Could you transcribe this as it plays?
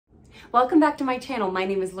Welcome back to my channel. My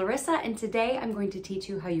name is Larissa, and today I'm going to teach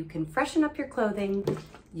you how you can freshen up your clothing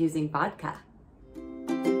using vodka.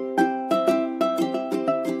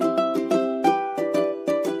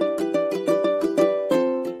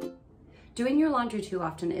 Doing your laundry too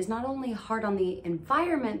often is not only hard on the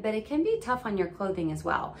environment, but it can be tough on your clothing as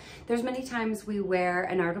well. There's many times we wear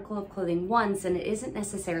an article of clothing once and it isn't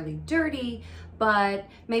necessarily dirty, but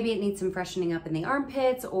maybe it needs some freshening up in the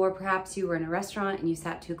armpits, or perhaps you were in a restaurant and you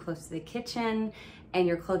sat too close to the kitchen and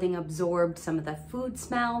your clothing absorbed some of the food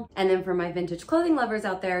smell. And then for my vintage clothing lovers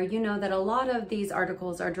out there, you know that a lot of these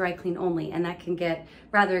articles are dry clean only, and that can get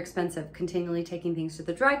rather expensive continually taking things to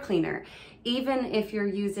the dry cleaner. Even if you're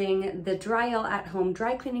using the Dryel at-home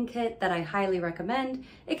dry cleaning kit that I highly recommend,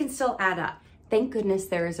 it can still add up. Thank goodness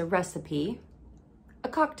there is a recipe, a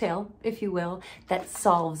cocktail, if you will, that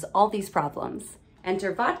solves all these problems.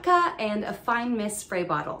 Enter vodka and a fine mist spray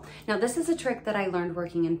bottle. Now, this is a trick that I learned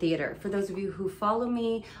working in theater. For those of you who follow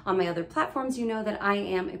me on my other platforms, you know that I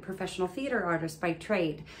am a professional theater artist by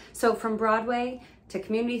trade. So from Broadway to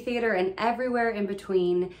community theater and everywhere in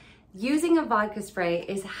between, using a vodka spray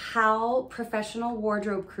is how professional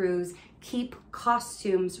wardrobe crews keep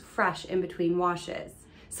costumes fresh in between washes.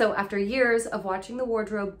 So after years of watching the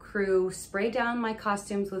wardrobe crew spray down my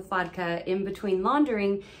costumes with vodka in between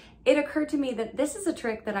laundering, it occurred to me that this is a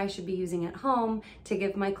trick that I should be using at home to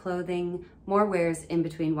give my clothing more wears in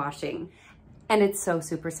between washing. And it's so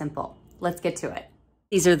super simple. Let's get to it.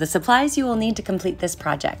 These are the supplies you will need to complete this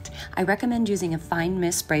project. I recommend using a fine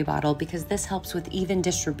mist spray bottle because this helps with even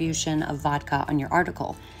distribution of vodka on your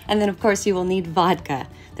article. And then of course you will need vodka.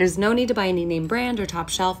 There's no need to buy any name brand or top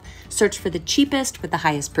shelf. Search for the cheapest with the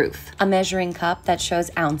highest proof. A measuring cup that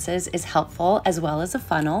shows ounces is helpful, as well as a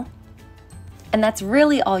funnel. And that's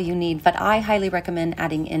really all you need, but I highly recommend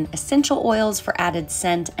adding in essential oils for added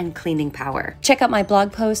scent and cleaning power. Check out my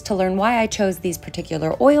blog post to learn why I chose these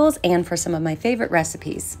particular oils and for some of my favorite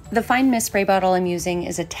recipes. The fine mist spray bottle I'm using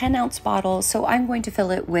is a 10-ounce bottle, so I'm going to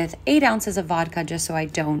fill it with 8 ounces of vodka just so I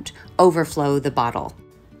don't overflow the bottle.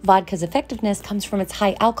 Vodka's effectiveness comes from its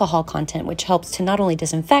high alcohol content, which helps to not only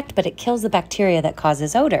disinfect, but it kills the bacteria that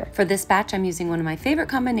causes odor. For this batch, I'm using one of my favorite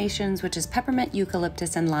combinations, which is peppermint,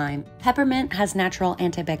 eucalyptus, and lime. Peppermint has natural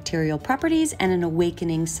antibacterial properties and an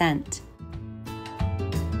awakening scent.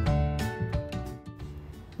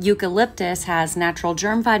 Eucalyptus has natural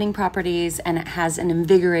germ-fighting properties, and it has an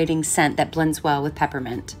invigorating scent that blends well with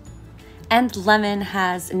peppermint. And lemon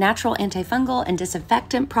has natural antifungal and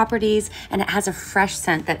disinfectant properties, and it has a fresh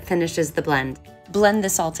scent that finishes the blend. Blend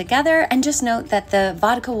this all together, and just note that the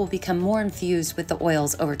vodka will become more infused with the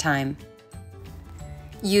oils over time.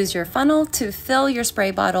 Use your funnel to fill your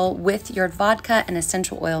spray bottle with your vodka and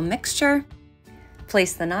essential oil mixture.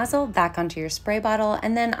 Place the nozzle back onto your spray bottle,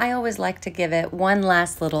 and then I always like to give it one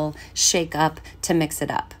last little shake up to mix it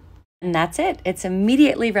up. And that's it. It's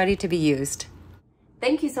immediately ready to be used.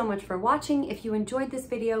 Thank you so much for watching. If you enjoyed this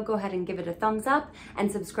video, go ahead and give it a thumbs up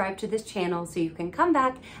and subscribe to this channel so you can come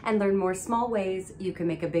back and learn more small ways you can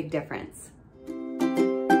make a big difference.